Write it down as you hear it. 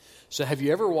So have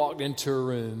you ever walked into a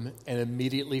room and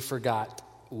immediately forgot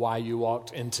why you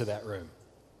walked into that room?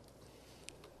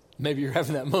 Maybe you're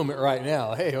having that moment right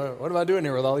now. Hey, what am I doing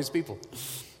here with all these people?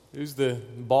 Who's the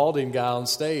balding guy on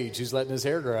stage who's letting his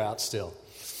hair grow out still?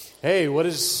 Hey, what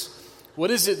is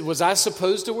it? Was I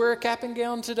supposed to wear a cap and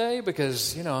gown today?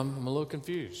 Because, I'm a little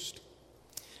confused.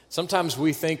 Sometimes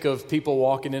we think of people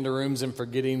walking into rooms and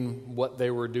forgetting what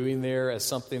they were doing there as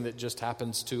something that just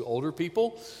happens to older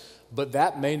people, but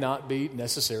that may not be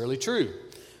necessarily true.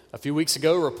 A few weeks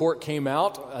ago, a report came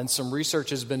out, and some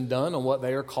research has been done on what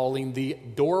they are calling the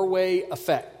doorway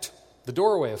effect. The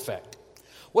doorway effect.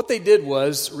 What they did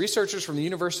was, researchers from the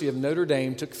University of Notre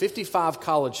Dame took 55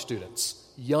 college students,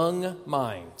 young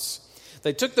minds.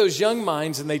 They took those young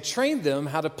minds and they trained them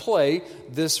how to play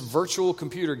this virtual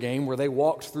computer game where they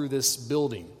walked through this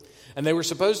building. And they were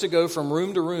supposed to go from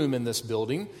room to room in this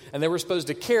building, and they were supposed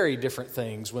to carry different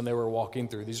things when they were walking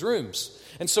through these rooms.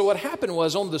 And so what happened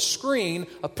was, on the screen,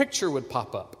 a picture would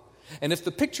pop up. And if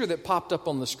the picture that popped up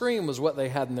on the screen was what they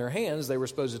had in their hands, they were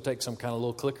supposed to take some kind of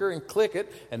little clicker and click it,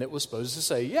 and it was supposed to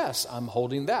say, yes, I'm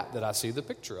holding that I see the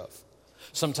picture of.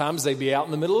 Sometimes they'd be out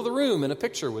in the middle of the room and a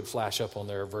picture would flash up on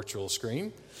their virtual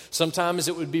screen. Sometimes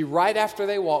it would be right after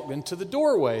they walked into the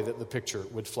doorway that the picture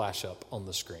would flash up on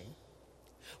the screen.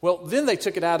 Well, then they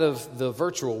took it out of the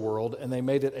virtual world and they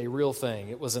made it a real thing.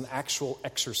 It was an actual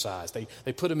exercise.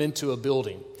 They put them into a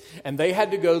building. And they had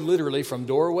to go literally from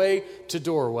doorway to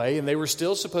doorway, and they were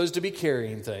still supposed to be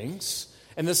carrying things.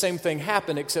 And the same thing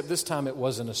happened, except this time it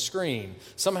wasn't a screen.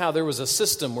 Somehow there was a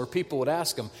system where people would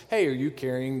ask them, hey, are you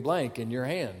carrying blank in your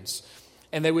hands?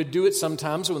 And they would do it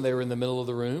sometimes when they were in the middle of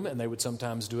the room, and they would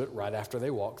sometimes do it right after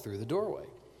they walked through the doorway.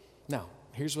 Now,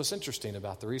 here's what's interesting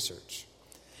about the research.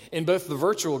 In both the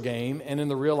virtual game and in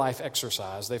the real-life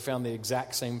exercise, they found the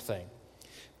exact same thing.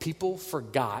 People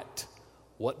forgot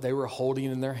what they were holding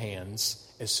in their hands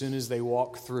as soon as they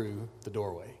walked through the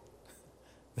doorway.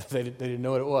 They didn't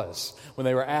know what it was. When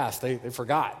they were asked, they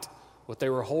forgot what they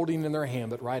were holding in their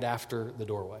hand, but right after the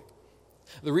doorway.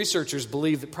 The researchers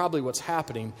believe that probably what's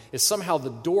happening is somehow the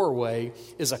doorway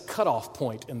is a cutoff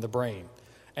point in the brain.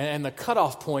 And the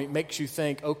cutoff point makes you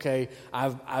think, okay,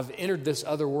 I've entered this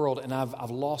other world and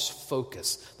I've lost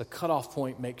focus. The cutoff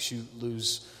point makes you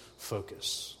lose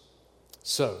focus.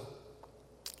 So,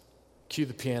 cue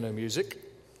the piano music.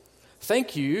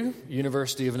 Thank you,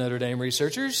 University of Notre Dame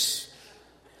researchers,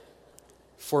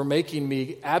 for making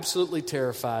me absolutely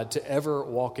terrified to ever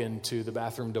walk into the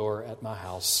bathroom door at my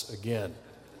house again.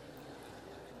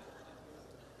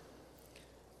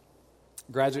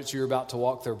 Graduates, you're about to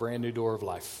walk through a brand new door of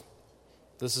life.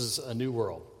 This is a new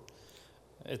world.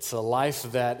 It's a life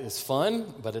that is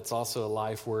fun, but it's also a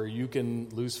life where you can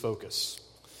lose focus.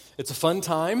 It's a fun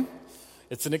time.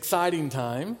 It's an exciting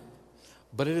time,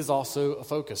 but it is also a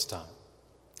focus time.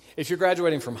 If you're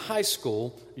graduating from high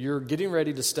school, you're getting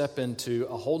ready to step into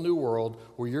a whole new world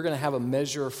where you're going to have a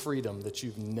measure of freedom that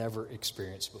you've never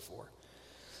experienced before.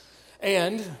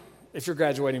 And if you're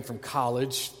graduating from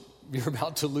college, you're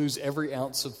about to lose every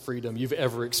ounce of freedom you've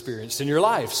ever experienced in your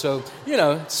life. So,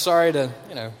 sorry to,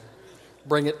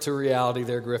 bring it to reality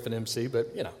there, Griffin MC,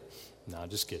 but, no,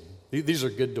 just kidding. These are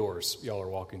good doors y'all are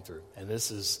walking through, and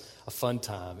this is a fun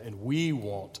time, and we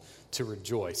want to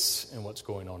rejoice in what's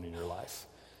going on in your life.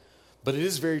 But it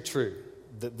is very true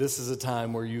that this is a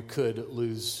time where you could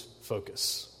lose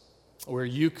focus, where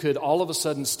you could all of a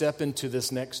sudden step into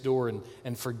this next door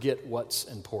and forget what's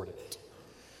important.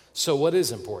 So what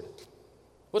is important?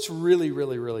 What's really,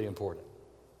 really, really important?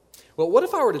 Well, what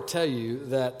if I were to tell you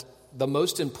that the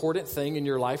most important thing in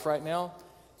your life right now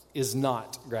is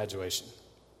not graduation?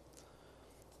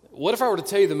 What if I were to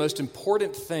tell you the most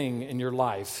important thing in your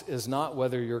life is not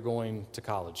whether you're going to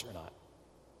college or not?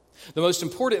 The most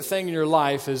important thing in your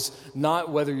life is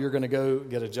not whether you're going to go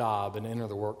get a job and enter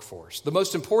the workforce. The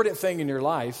most important thing in your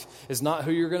life is not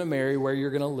who you're going to marry, where you're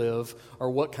going to live, or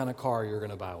what kind of car you're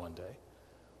going to buy one day.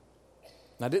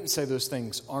 And I didn't say those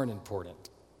things aren't important,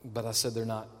 but I said they're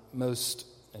not most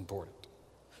important.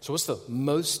 So what's the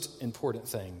most important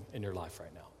thing in your life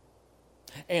right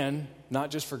now? And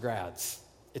not just for grads,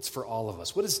 it's for all of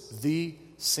us. What is the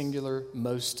singular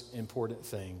most important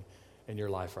thing in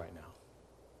your life right now?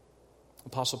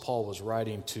 Apostle Paul was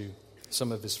writing to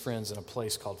some of his friends in a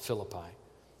place called Philippi.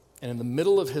 And in the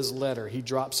middle of his letter, he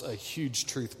drops a huge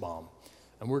truth bomb.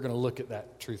 And we're going to look at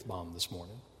that truth bomb this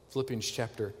morning. Philippians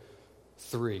chapter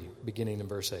 3, beginning in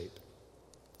verse 8.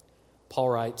 Paul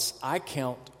writes, I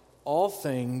count all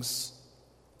things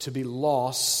to be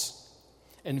loss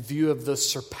in view of the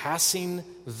surpassing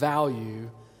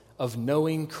value of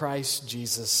knowing Christ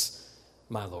Jesus,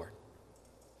 my Lord.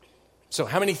 So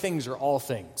how many things are all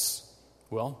things?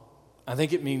 Well, I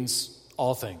think it means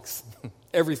all things,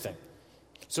 everything.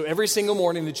 So every single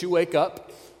morning that you wake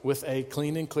up with a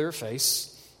clean and clear face,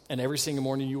 and every single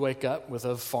morning you wake up with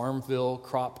a Farmville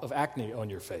crop of acne on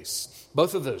your face.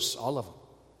 Both of those, all of them.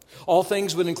 All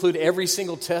things would include every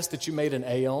single test that you made an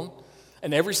A on,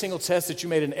 and every single test that you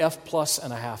made an F plus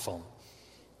and a half on.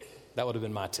 That would have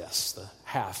been my test. The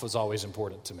half was always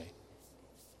important to me.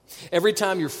 Every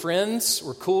time your friends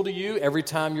were cool to you, every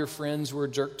time your friends were a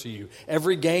jerk to you.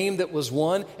 Every game that was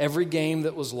won, every game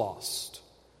that was lost.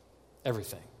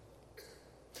 Everything.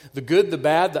 The good, the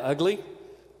bad, the ugly,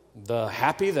 the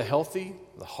happy, the healthy,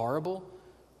 the horrible,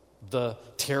 the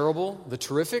terrible, the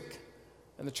terrific,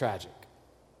 and the tragic.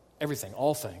 Everything,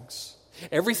 all things.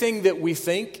 Everything that we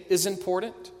think is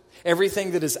important,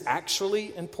 everything that is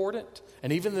actually important,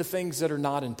 and even the things that are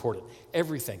not important.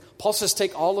 Everything. Paul says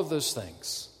take all of those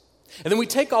things. And then we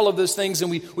take all of those things and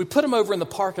we put them over in the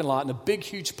parking lot in a big,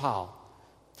 huge pile.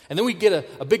 And then we get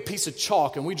a big piece of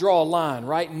chalk and we draw a line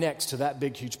right next to that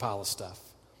big, huge pile of stuff.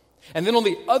 And then on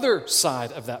the other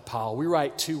side of that pile, we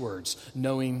write 2 words,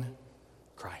 knowing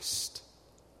Christ.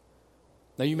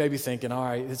 Now you may be thinking, all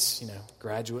right, it's,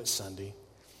 graduate Sunday.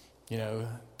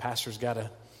 Pastor's got to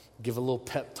give a little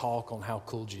pep talk on how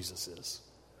cool Jesus is.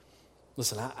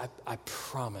 Listen, I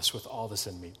promise with all this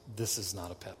in me, this is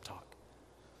not a pep talk.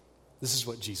 This is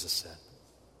what Jesus said.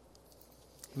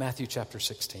 Matthew chapter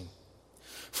 16.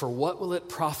 For what will it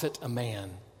profit a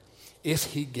man if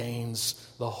he gains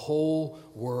the whole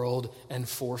world and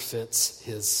forfeits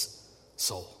his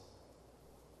soul?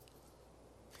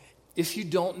 If you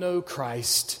don't know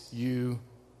Christ, you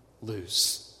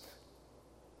lose.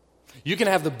 You can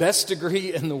have the best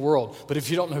degree in the world, but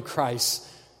if you don't know Christ,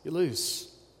 you lose.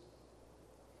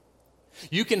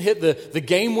 You can hit the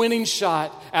game-winning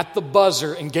shot at the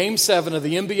buzzer in Game 7 of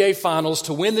the NBA Finals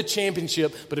to win the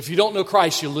championship, but if you don't know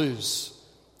Christ, you lose.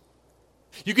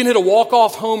 You can hit a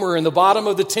walk-off homer in the bottom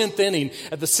of the 10th inning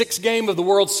at the 6th game of the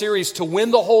World Series to win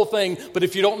the whole thing, but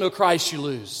if you don't know Christ, you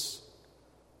lose.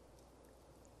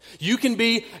 You can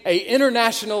be an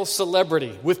international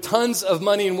celebrity with tons of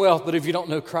money and wealth, but if you don't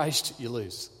know Christ, you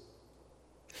lose.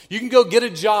 You can go get a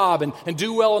job and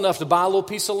do well enough to buy a little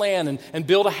piece of land and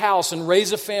build a house and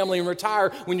raise a family and retire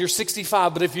when you're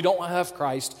 65, but if you don't have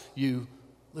Christ, you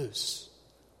lose.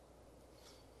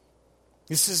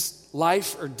 This is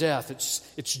life or death.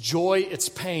 It's joy, it's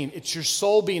pain. It's your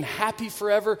soul being happy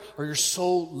forever or your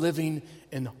soul living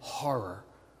in horror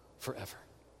forever.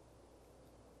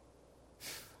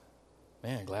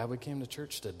 Man, glad we came to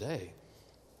church today.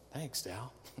 Thanks,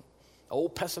 Dow.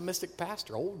 Old pessimistic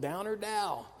pastor, old downer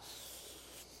Dow.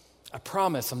 I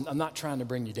promise I'm not trying to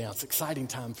bring you down. It's an exciting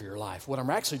time for your life. What I'm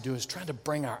actually doing is trying to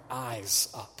bring our eyes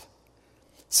up.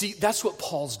 See, that's what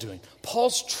Paul's doing.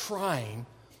 Paul's trying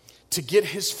to get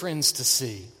his friends to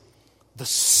see the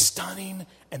stunning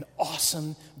and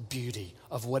awesome beauty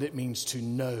of what it means to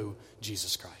know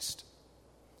Jesus Christ.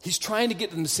 He's trying to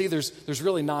get them to see there's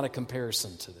really not a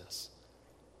comparison to this.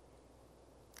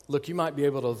 Look, you might be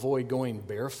able to avoid going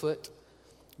barefoot,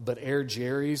 but Air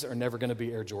Jerry's are never going to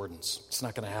be Air Jordans. It's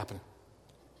not going to happen.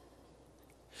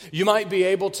 You might be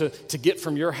able to get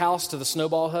from your house to the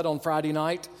Snowball Hut on Friday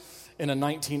night in a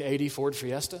 1980 Ford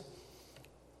Fiesta,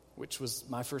 which was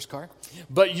my first car.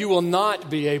 But you will not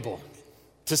be able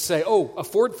to say, oh, a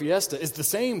Ford Fiesta is the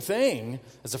same thing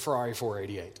as a Ferrari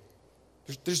 488.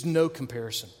 There's no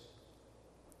comparison.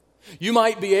 You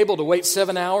might be able to wait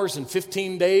 7 hours and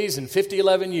 15 days and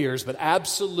 11 years, but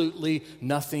absolutely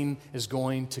nothing is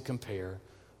going to compare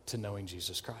to knowing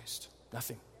Jesus Christ.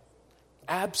 Nothing.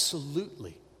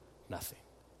 Absolutely nothing.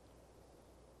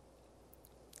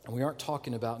 And we aren't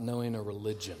talking about knowing a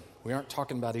religion. We aren't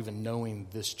talking about even knowing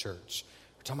this church.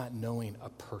 We're talking about knowing a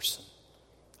person.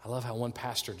 I love how one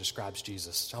pastor describes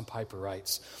Jesus. John Piper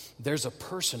writes, there's a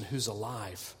person who's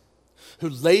alive, who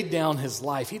laid down his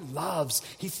life. He loves,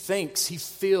 he thinks, he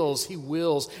feels, he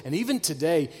wills, and even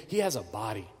today, he has a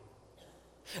body.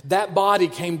 That body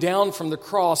came down from the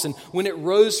cross, and when it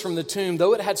rose from the tomb,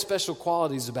 though it had special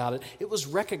qualities about it, it was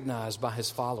recognized by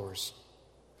his followers.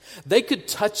 They could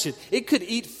touch it. It could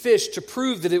eat fish to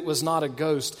prove that it was not a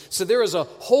ghost. So there is a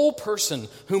whole person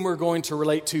whom we're going to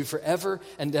relate to forever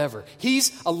and ever.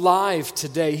 He's alive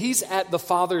today. He's at the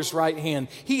Father's right hand.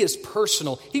 He is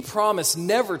personal. He promised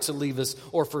never to leave us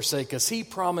or forsake us. He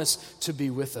promised to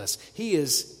be with us. He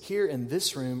is here in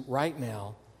this room right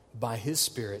now by His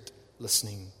Spirit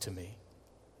listening to me.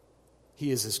 He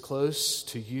is as close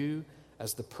to you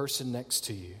as the person next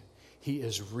to you. He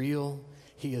is real.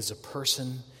 He is a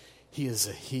person. He is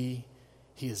a He.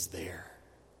 He is there.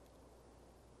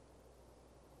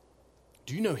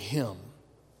 Do you know him?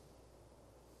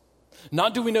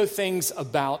 Not do we know things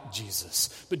about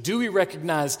Jesus, but do we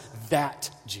recognize that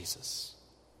Jesus?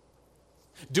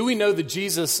 Do we know the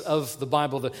Jesus of the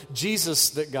Bible, the Jesus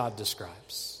that God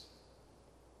describes?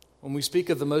 When we speak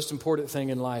of the most important thing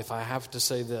in life, I have to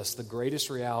say this: the greatest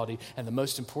reality and the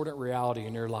most important reality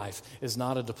in your life is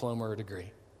not a diploma or a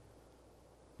degree.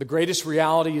 The greatest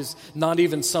reality is not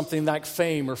even something like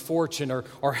fame or fortune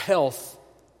or health.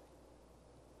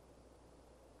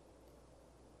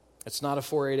 It's not a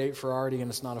 488 Ferrari,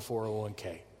 and it's not a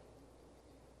 401k.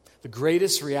 The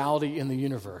greatest reality in the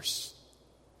universe,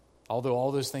 although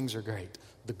all those things are great,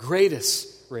 the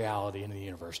greatest reality in the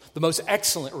universe, the most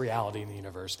excellent reality in the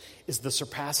universe, is the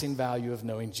surpassing value of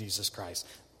knowing Jesus Christ.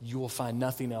 You will find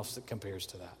nothing else that compares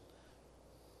to that.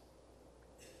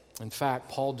 In fact,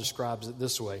 Paul describes it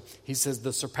this way. He says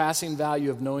the surpassing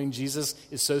value of knowing Jesus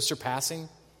is so surpassing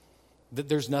that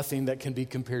there's nothing that can be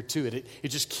compared to it. It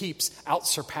just keeps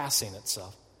out-surpassing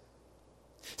itself.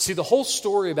 See, the whole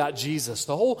story about Jesus,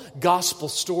 the whole gospel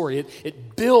story,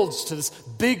 it builds to this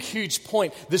big, huge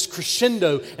point, this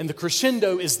crescendo, and the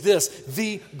crescendo is this: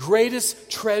 the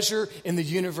greatest treasure in the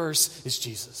universe is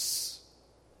Jesus.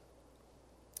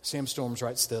 Sam Storms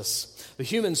writes this: the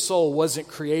human soul wasn't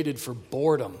created for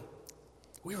boredom.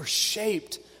 We were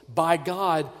shaped by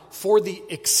God for the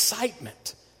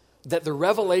excitement that the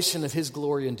revelation of his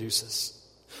glory induces.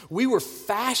 We were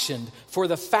fashioned for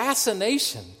the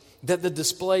fascination that the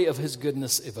display of his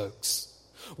goodness evokes.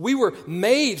 We were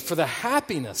made for the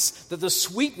happiness that the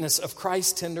sweetness of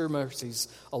Christ's tender mercies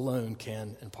alone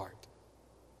can impart.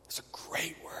 It's a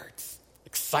great word.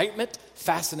 Excitement,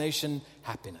 fascination,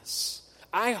 happiness.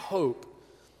 I hope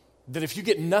that if you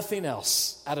get nothing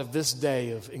else out of this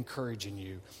day of encouraging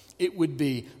you, it would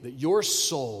be that your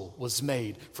soul was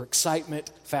made for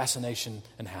excitement, fascination,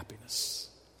 and happiness.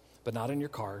 But not in your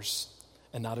cars,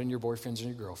 and not in your boyfriends and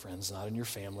your girlfriends, not in your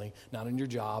family, not in your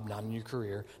job, not in your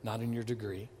career, not in your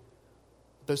degree.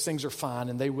 Those things are fine,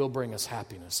 and they will bring us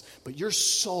happiness. But your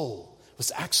soul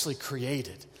was actually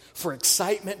created for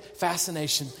excitement,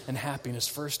 fascination, and happiness,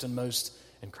 first and most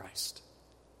in Christ.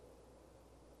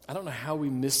 I don't know how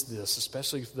we miss this,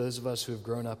 especially for those of us who have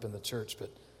grown up in the church, but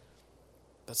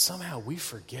somehow we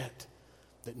forget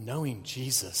that knowing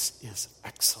Jesus is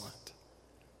excellent.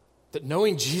 That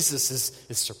knowing Jesus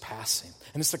is surpassing.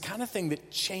 And it's the kind of thing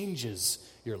that changes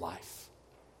your life.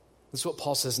 This is what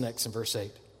Paul says next in verse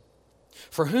 8.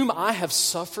 For whom I have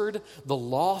suffered the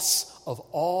loss of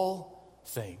all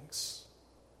things.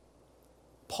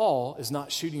 Paul is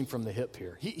not shooting from the hip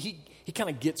here. He kind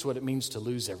of gets what it means to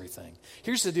lose everything.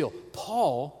 Here's the deal.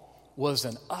 Paul was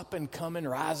an up-and-coming,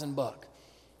 rising buck.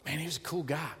 Man, he was a cool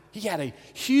guy. He had a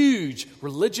huge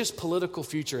religious, political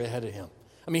future ahead of him.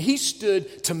 I mean, he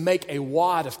stood to make a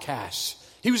wad of cash.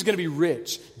 He was going to be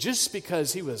rich just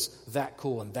because he was that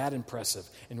cool and that impressive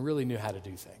and really knew how to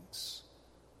do things.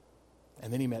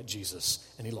 And then he met Jesus,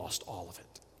 and he lost all of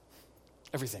it.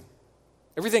 Everything.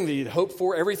 Everything that he'd hoped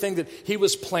for, everything that he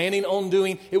was planning on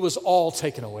doing, it was all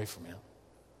taken away from him.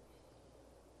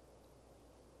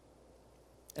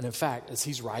 And in fact, as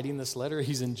he's writing this letter,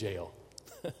 he's in jail.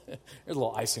 There's a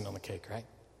little icing on the cake, right?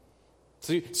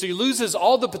 So he loses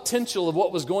all the potential of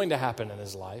what was going to happen in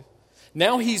his life.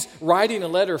 Now he's writing a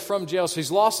letter from jail, so he's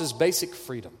lost his basic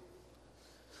freedom.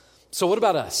 So what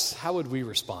about us? How would we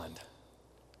respond?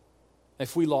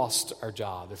 If we lost our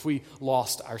job, if we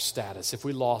lost our status, if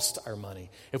we lost our money,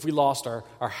 if we lost our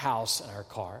house and our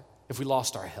car, if we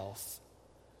lost our health,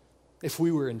 if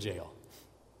we were in jail,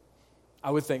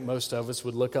 I would think most of us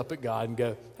would look up at God and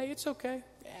go, hey, it's okay.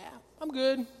 Yeah, I'm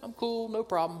good. I'm cool. No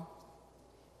problem.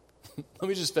 Let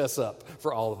me just fess up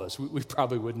for all of us. We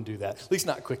probably wouldn't do that, at least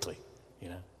not quickly, you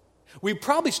know. We'd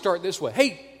probably start this way.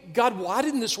 Hey, God, why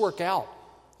didn't this work out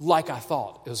like I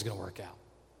thought it was going to work out?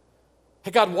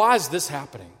 Hey, God, why is this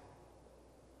happening?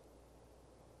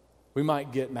 We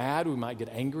might get mad. We might get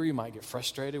angry. We might get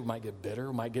frustrated. We might get bitter.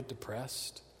 We might get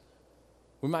depressed.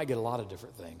 We might get a lot of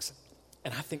different things.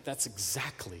 And I think that's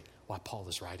exactly why Paul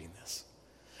is writing this.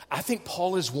 I think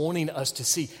Paul is wanting us to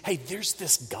see, hey, there's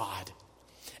this God.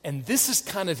 And this is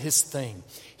kind of his thing.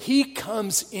 He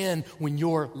comes in when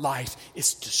your life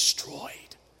is destroyed.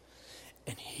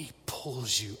 And he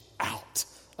pulls you out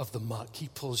of the muck. He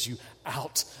pulls you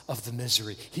out of the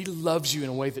misery. He loves you in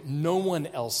a way that no one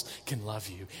else can love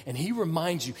you. And he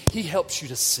reminds you, he helps you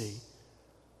to see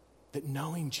that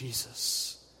knowing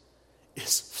Jesus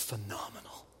is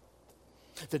phenomenal.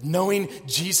 That knowing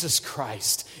Jesus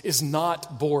Christ is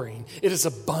not boring. It is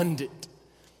abundant.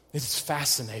 It is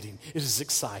fascinating. It is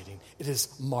exciting. It is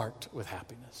marked with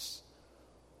happiness.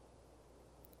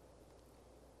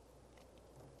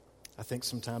 I think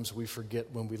sometimes we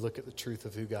forget when we look at the truth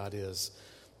of who God is,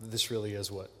 that this really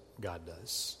is what God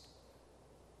does.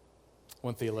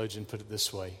 One theologian put it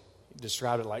this way. He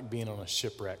described it like being on a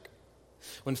shipwreck.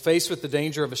 When faced with the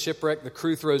danger of a shipwreck, the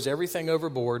crew throws everything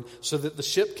overboard so that the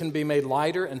ship can be made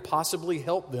lighter and possibly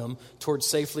help them towards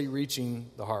safely reaching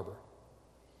the harbor.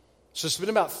 So it's been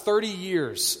about 30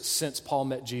 years since Paul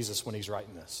met Jesus when he's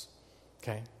writing this.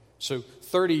 Okay? So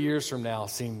 30 years from now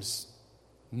seems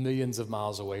millions of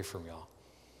miles away from y'all.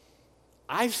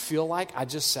 I feel like I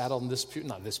just sat on this pew,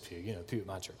 not this pew, pew at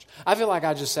my church. I feel like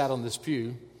I just sat on this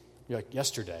pew like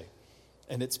yesterday,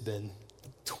 and it's been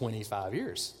 25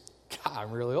 years. God,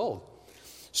 I'm really old.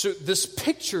 So this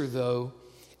picture, though,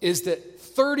 is that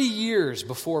 30 years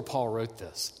before Paul wrote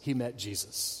this, he met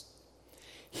Jesus.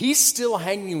 He's still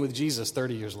hanging with Jesus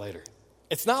 30 years later.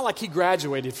 It's not like he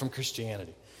graduated from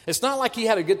Christianity. It's not like he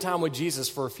had a good time with Jesus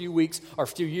for a few weeks or a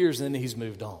few years and then he's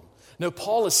moved on. No,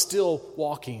 Paul is still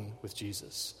walking with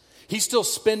Jesus. He's still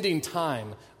spending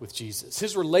time with Jesus.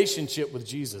 His relationship with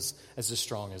Jesus is as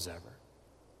strong as ever.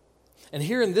 And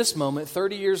here in this moment,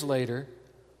 30 years later,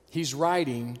 he's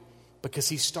writing because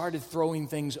he started throwing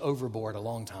things overboard a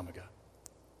long time ago.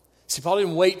 See, Paul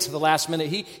didn't wait to the last minute.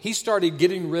 He started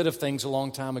getting rid of things a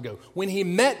long time ago. When he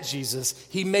met Jesus,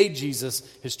 he made Jesus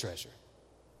his treasure.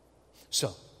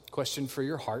 So, question for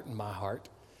your heart and my heart.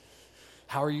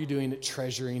 How are you doing at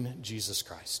treasuring Jesus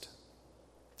Christ?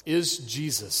 Is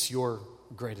Jesus your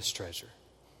greatest treasure?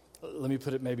 Let me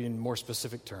put it maybe in more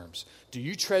specific terms. Do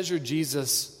you treasure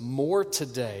Jesus more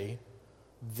today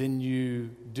than you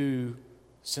do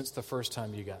since the first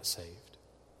time you got saved?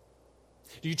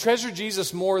 Do you treasure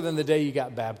Jesus more than the day you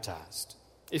got baptized?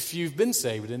 If you've been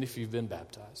saved and if you've been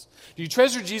baptized. Do you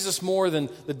treasure Jesus more than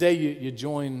the day you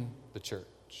join the church?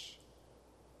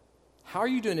 How are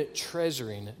you doing at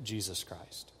treasuring Jesus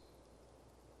Christ?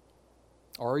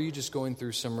 Or are you just going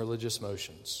through some religious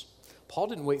motions? Paul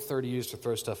didn't wait 30 years to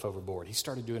throw stuff overboard. He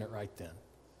started doing it right then.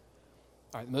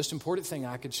 All right, the most important thing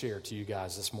I could share to you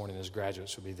guys this morning as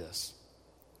graduates would be this.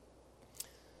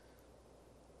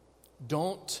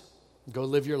 Don't go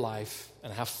live your life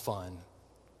and have fun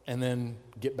and then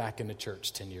get back into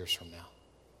church 10 years from now.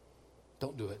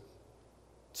 Don't do it.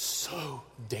 It's so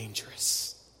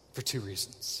dangerous for two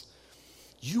reasons.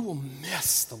 You will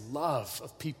miss the love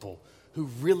of people who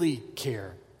really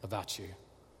care about you.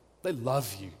 They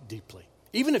love you deeply.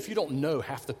 Even if you don't know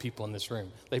half the people in this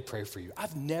room, they pray for you.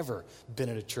 I've never been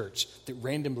at a church that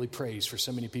randomly prays for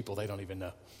so many people they don't even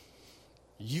know.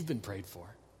 You've been prayed for.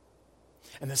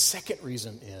 And the second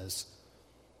reason is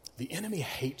the enemy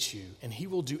hates you, and he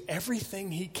will do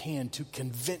everything he can to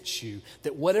convince you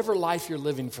that whatever life you're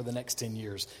living for the next 10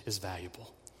 years is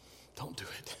valuable. Don't do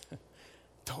it.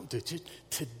 Don't do it.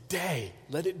 Today,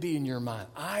 let it be in your mind.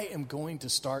 I am going to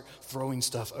start throwing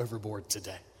stuff overboard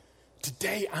today.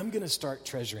 Today, I'm going to start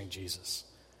treasuring Jesus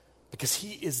because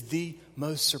he is the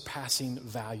most surpassing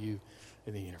value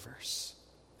in the universe.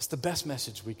 It's the best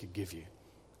message we could give you.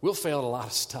 We'll fail at a lot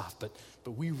of stuff, but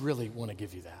we really want to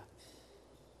give you that.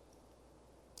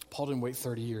 Paul didn't wait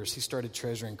 30 years. He started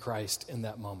treasuring Christ in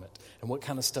that moment. And what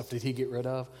kind of stuff did he get rid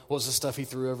of? What was the stuff he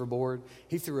threw overboard?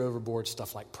 He threw overboard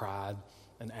stuff like pride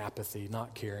and apathy,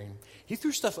 not caring. He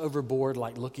threw stuff overboard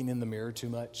like looking in the mirror too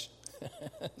much.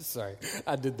 Sorry,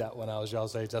 I did that when I was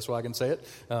y'all's age. That's why I can say it.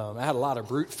 I had a lot of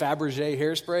Brut Fabergé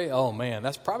hairspray. Oh, man,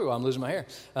 that's probably why I'm losing my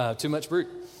hair. Too much Brut.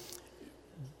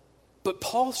 But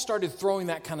Paul started throwing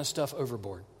that kind of stuff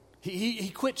overboard. He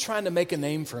quit trying to make a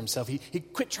name for himself. He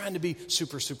quit trying to be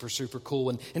super, super, super cool.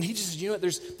 And he just, you know what,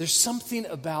 there's something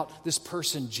about this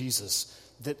person, Jesus,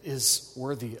 that is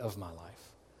worthy of my life.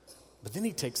 But then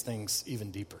he takes things even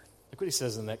deeper. Look what he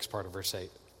says in the next part of verse 8.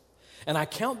 And I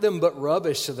count them but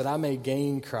rubbish so that I may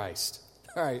gain Christ.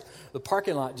 All right, the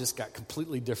parking lot just got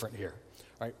completely different here.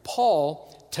 All right,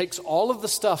 Paul takes all of the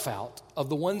stuff out of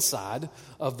the one side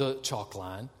of the chalk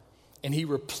line, and he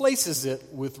replaces it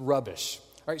with rubbish.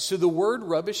 All right, so the word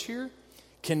rubbish here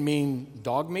can mean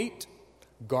dog meat,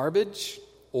 garbage,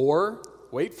 or,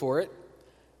 wait for it,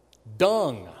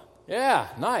 dung. Yeah,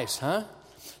 nice, huh?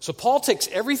 So Paul takes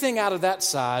everything out of that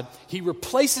side. He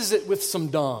replaces it with some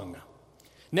dung.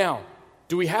 Now,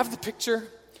 do we have the picture?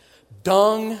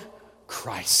 Dung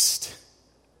Christ.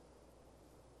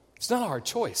 It's not a hard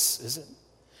choice, is it?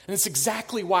 And it's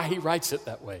exactly why he writes it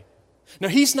that way. Now,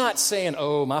 he's not saying,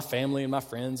 oh, my family and my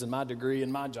friends and my degree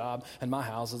and my job and my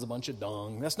house is a bunch of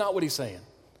dung. That's not what he's saying.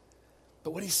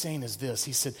 But what he's saying is this.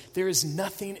 He said, there is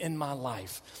nothing in my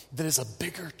life that is a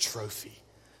bigger trophy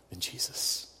than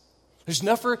Jesus. There's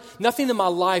nothing in my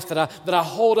life that I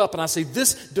hold up and I say,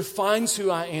 this defines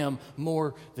who I am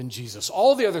more than Jesus.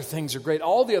 All the other things are great.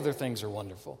 All the other things are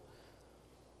wonderful.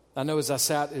 I know as I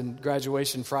sat in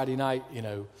graduation Friday night,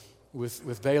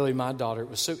 with Bailey, my daughter, it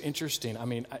was so interesting. I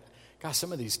mean, gosh,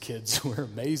 some of these kids were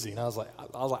amazing. I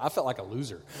felt like a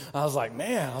loser. I was like,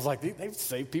 man, they've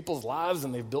saved people's lives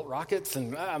and they've built rockets.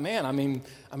 And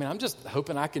I'm just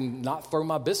hoping I can not throw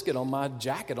my biscuit on my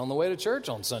jacket on the way to church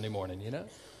on Sunday morning,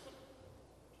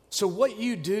 So what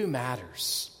you do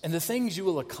matters, and the things you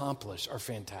will accomplish are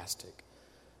fantastic.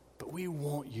 But we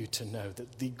want you to know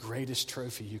that the greatest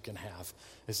trophy you can have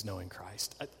is knowing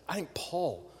Christ. I think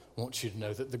Paul wants you to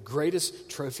know that the greatest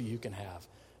trophy you can have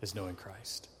is knowing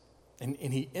Christ. And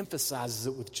he emphasizes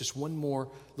it with just one more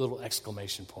little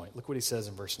exclamation point. Look what he says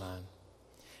in verse 9.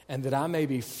 And that I may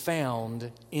be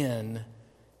found in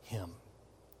him.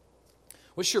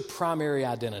 What's your primary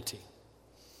identity?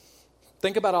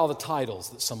 Think about all the titles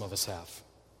that some of us have.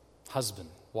 Husband,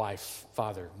 wife,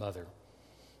 father, mother,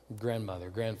 grandmother,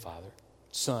 grandfather,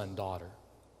 son, daughter,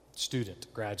 student,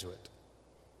 graduate,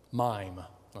 mime.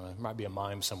 There might be a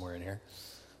mime somewhere in here.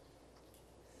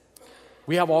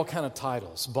 We have all kind of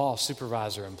titles: boss,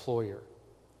 supervisor, employer.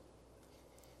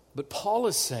 But Paul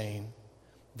is saying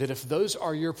that if those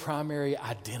are your primary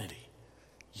identity,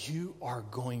 you are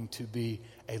going to be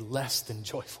a less than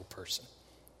joyful person.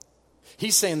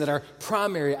 He's saying that our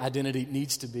primary identity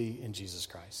needs to be in Jesus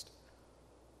Christ.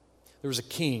 There was a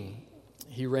king.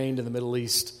 He reigned in the Middle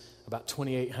East about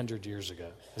 2,800 years ago.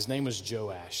 His name was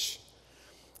Joash.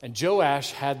 And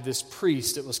Joash had this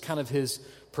priest that was kind of his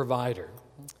provider.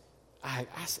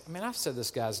 I've said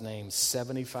this guy's name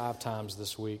 75 times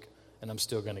this week, and I'm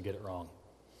still going to get it wrong.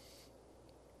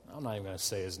 I'm not even going to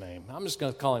say his name. I'm just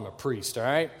going to call him a priest, all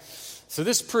right? So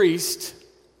this priest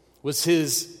was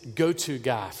his go-to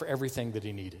guy for everything that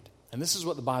he needed. And this is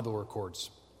what the Bible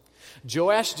records.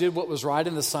 Joash did what was right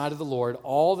in the sight of the Lord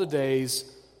all the days.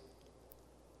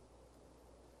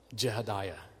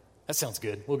 Jehodiah. That sounds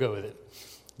good. We'll go with it.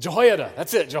 Jehoiada.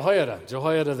 That's it. Jehoiada.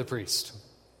 Jehoiada the priest.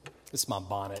 It's my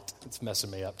bonnet. It's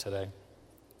messing me up today.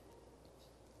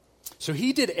 So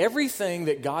he did everything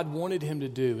that God wanted him to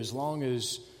do as long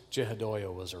as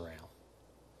Jehoiada was around.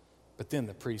 But then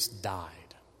the priest died.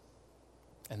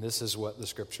 And this is what the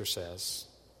scripture says.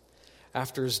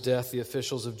 After his death, the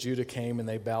officials of Judah came and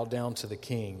they bowed down to the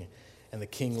king, and the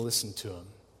king listened to him.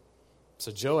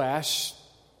 So Joash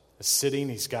is sitting.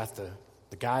 He's got the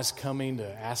guys coming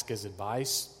to ask his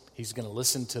advice. He's going to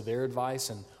listen to their advice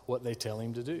and what they tell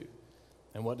him to do.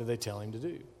 And what do they tell him to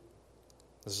do?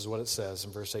 This is what it says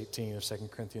in verse 18 of 2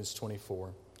 Corinthians 24.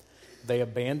 They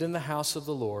abandoned the house of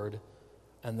the Lord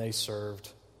and they served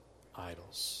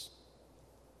idols.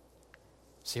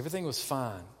 See, everything was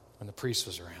fine when the priest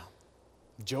was around.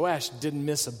 Joash didn't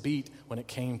miss a beat when it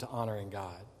came to honoring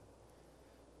God.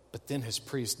 But then his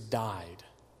priest died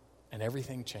and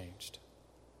everything changed.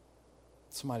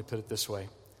 Somebody put it this way.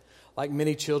 Like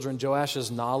many children,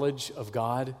 Joash's knowledge of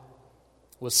God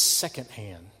was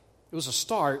secondhand. It was a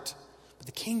start, but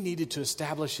the king needed to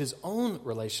establish his own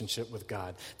relationship with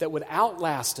God that would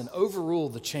outlast and overrule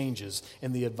the changes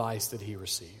in the advice that he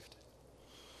received.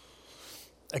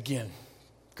 Again,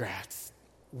 grads,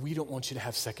 we don't want you to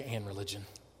have secondhand religion.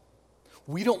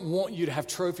 We don't want you to have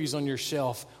trophies on your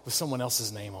shelf with someone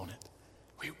else's name on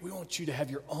it. We want you to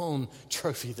have your own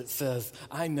trophy that says,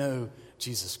 I know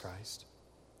Jesus Christ.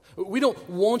 We don't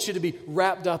want you to be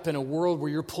wrapped up in a world where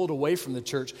you're pulled away from the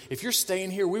church. If you're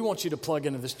staying here, we want you to plug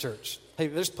into this church. Hey,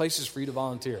 there's places for you to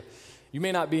volunteer. You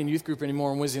may not be in youth group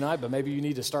anymore on Wednesday night, but maybe you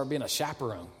need to start being a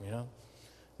chaperone,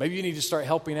 Maybe you need to start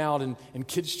helping out in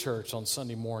kids' church on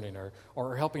Sunday morning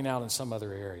or helping out in some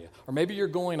other area. Or maybe you're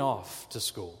going off to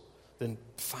school. Then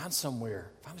find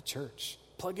somewhere, find a church,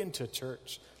 plug into a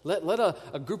church. Let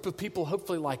a group of people,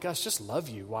 hopefully like us, just love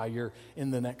you while you're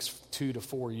in the next 2 to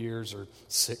 4 years or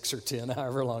 6 or 10,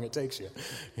 however long it takes you,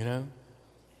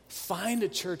 Find a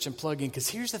church and plug in, because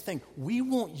here's the thing. We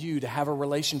want you to have a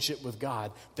relationship with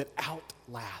God that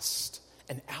outlasts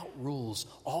and outrules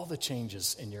all the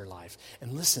changes in your life.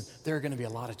 And listen, there are going to be a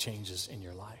lot of changes in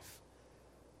your life.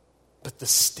 But the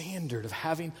standard of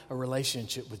having a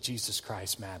relationship with Jesus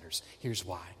Christ matters. Here's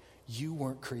why. You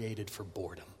weren't created for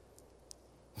boredom.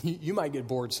 You might get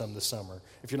bored some this summer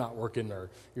if you're not working or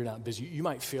you're not busy. You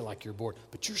might feel like you're bored.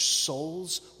 But your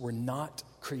souls were not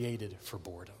created for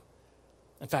boredom.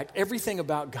 In fact, everything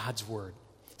about God's word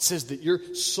says that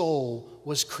your soul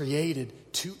was created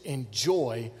to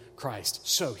enjoy Christ.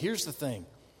 So here's the thing.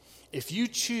 If you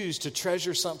choose to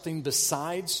treasure something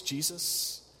besides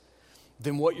Jesus,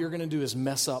 then what you're going to do is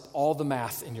mess up all the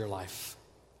math in your life.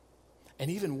 And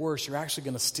even worse, you're actually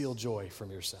going to steal joy from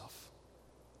yourself.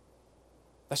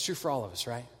 That's true for all of us,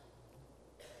 right?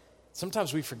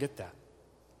 Sometimes we forget that.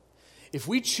 If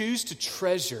we choose to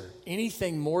treasure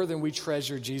anything more than we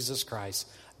treasure Jesus Christ,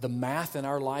 the math in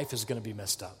our life is going to be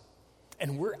messed up.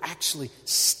 And we're actually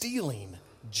stealing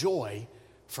joy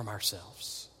from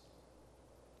ourselves.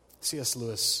 C.S.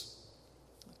 Lewis,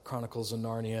 Chronicles of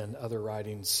Narnia and other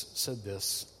writings, said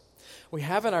this: "We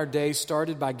have in our day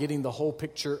started by getting the whole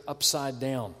picture upside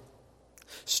down,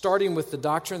 starting with the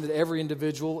doctrine that every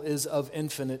individual is of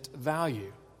infinite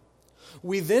value.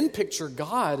 We then picture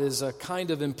God as a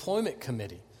kind of employment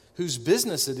committee whose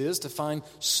business it is to find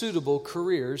suitable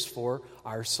careers for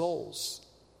our souls.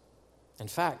 In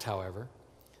fact, however,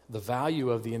 the value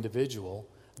of the individual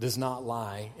does not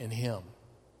lie in him.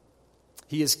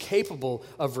 He is capable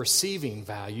of receiving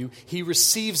value. He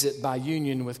receives it by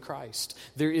union with Christ.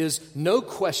 There is no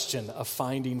question of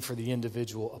finding for the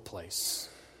individual a place.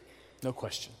 No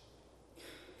question.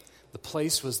 The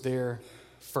place was there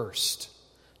first.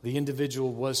 The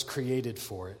individual was created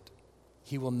for it.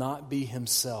 He will not be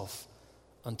himself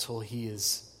until he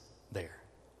is there."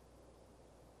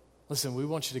 Listen, we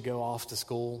want you to go off to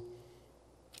school,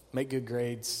 make good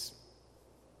grades,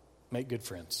 make good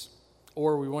friends.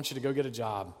 Or we want you to go get a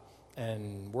job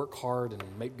and work hard and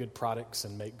make good products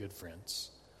and make good friends.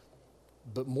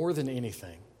 But more than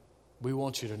anything, we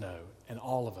want you to know, and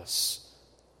all of us,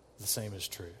 the same is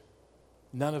true.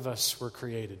 None of us were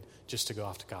created just to go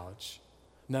off to college.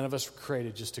 None of us were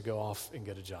created just to go off and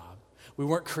get a job. We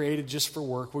weren't created just for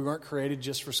work. We weren't created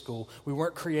just for school. We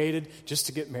weren't created just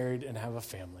to get married and have a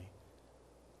family.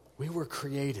 We were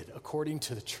created according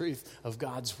to the truth of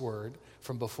God's word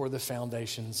from before the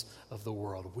foundations of the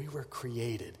world. We were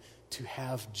created to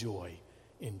have joy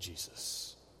in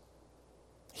Jesus.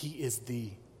 He is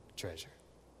the treasure.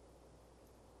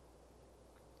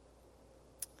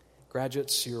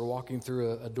 Graduates, you're walking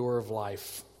through a door of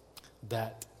life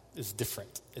that is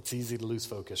different. It's easy to lose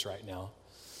focus right now.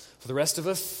 For the rest of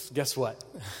us, guess what?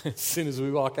 As soon as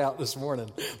we walk out this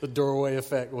morning, the doorway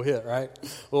effect will hit, right?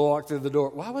 We'll walk through the door.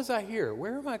 Why was I here?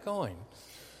 Where am I going?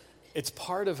 It's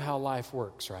part of how life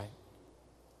works, right?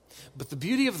 But the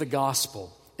beauty of the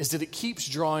gospel is that it keeps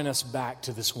drawing us back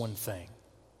to this one thing.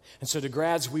 And so to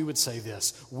grads, we would say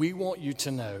this: we want you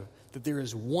to know that there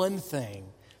is one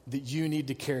thing that you need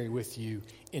to carry with you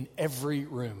in every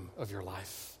room of your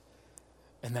life.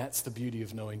 And that's the beauty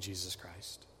of knowing Jesus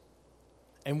Christ.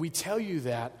 And we tell you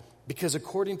that because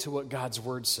according to what God's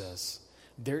word says,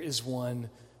 there is one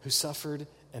who suffered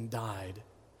and died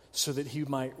so that he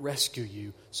might rescue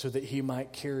you, so that he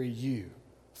might carry you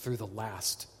through the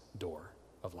last door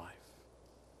of life.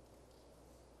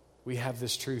 We have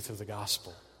this truth of the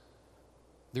gospel.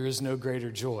 There is no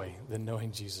greater joy than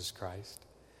knowing Jesus Christ.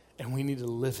 And we need to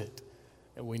live it,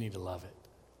 and we need to love it.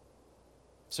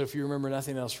 So if you remember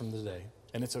nothing else from the day,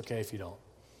 and it's okay if you don't.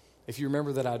 If you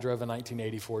remember that I drove a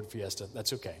 1980 Ford Fiesta,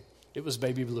 that's okay. It was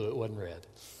baby blue, it wasn't red.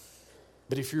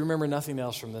 But if you remember nothing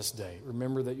else from this day,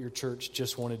 remember that your church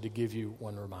just wanted to give you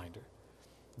one reminder.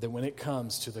 That when it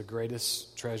comes to the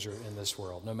greatest treasure in this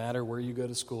world, no matter where you go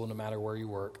to school, no matter where you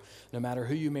work, no matter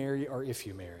who you marry or if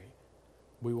you marry,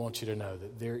 we want you to know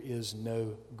that there is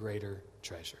no greater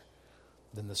treasure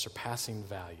than the surpassing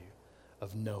value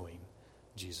of knowing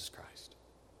Jesus Christ.